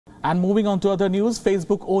And moving on to other news,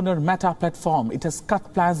 Facebook owner Meta platform, it has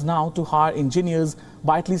cut plans now to hire engineers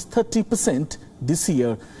by at least 30% this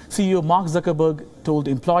year. CEO Mark Zuckerberg told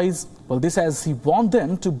employees, well, this as he warned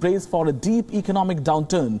them to brace for a deep economic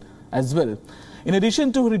downturn as well. In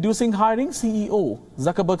addition to reducing hiring, CEO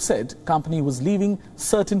Zuckerberg said company was leaving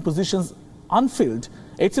certain positions unfilled.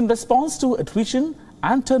 It's in response to attrition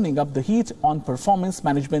and turning up the heat on performance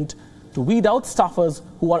management to weed out staffers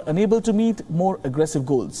who are unable to meet more aggressive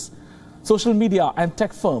goals. Social media and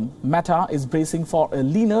tech firm Meta is bracing for a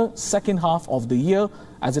leaner second half of the year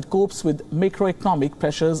as it copes with macroeconomic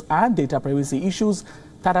pressures and data privacy issues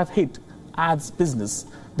that have hit ads business.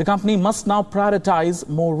 The company must now prioritize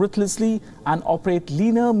more ruthlessly and operate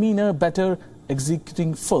leaner, meaner, better.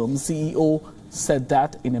 Executing firm CEO said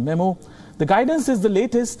that in a memo. The guidance is the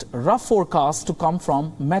latest rough forecast to come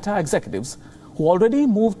from Meta executives who already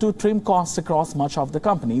moved to trim costs across much of the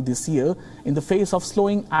company this year in the face of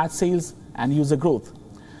slowing ad sales and user growth.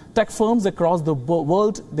 Tech firms across the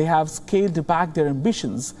world, they have scaled back their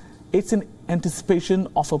ambitions. It's in anticipation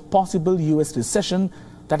of a possible US recession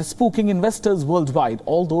that is spooking investors worldwide,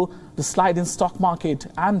 although the slide in stock market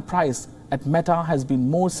and price at Meta has been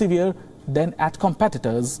more severe than at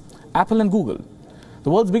competitors Apple and Google. The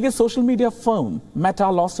world's biggest social media firm, Meta,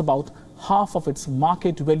 lost about half of its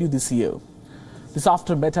market value this year. This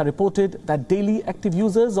after Meta reported that daily active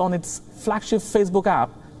users on its flagship Facebook app,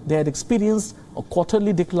 they had experienced a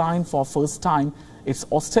quarterly decline for first time. Its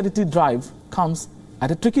austerity drive comes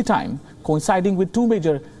at a tricky time, coinciding with two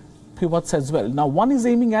major pivots as well. Now, one is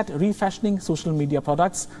aiming at refashioning social media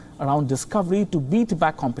products around discovery to beat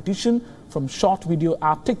back competition from short video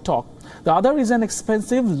app TikTok. The other is an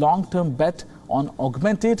expensive long-term bet on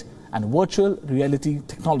augmented and virtual reality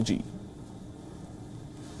technology.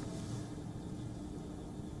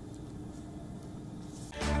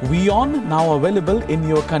 WION now available in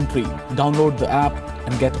your country. Download the app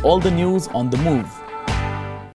and get all the news on the move.